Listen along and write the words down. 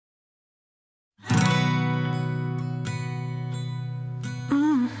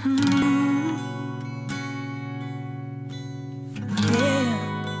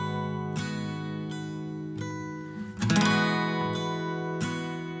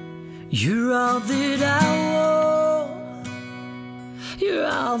You're all that I want, you're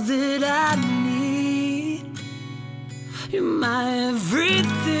all that I need. You're my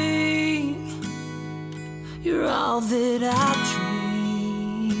everything, you're all that I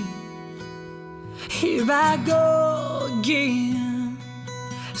dream. Here I go again,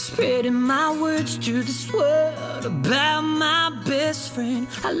 spreading my words to this world about my best friend.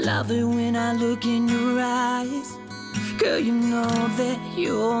 I love it when I look in your eyes. Girl, you know that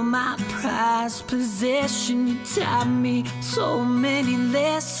you're my prized possession. You taught me so many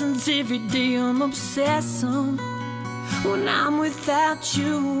lessons. Every day I'm obsessed when I'm without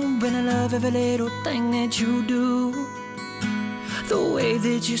you. And I love every little thing that you do, the way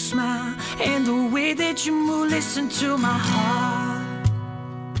that you smile and the way that you move. Listen to my heart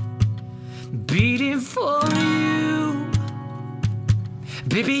beating for you.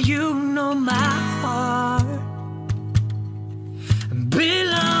 Baby, you know my heart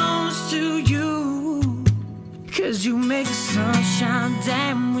belongs to you. 'Cause you make the sun shine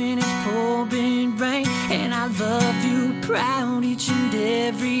down when it's pouring rain. And I love you proud each and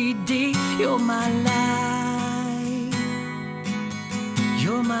every day. You're my life.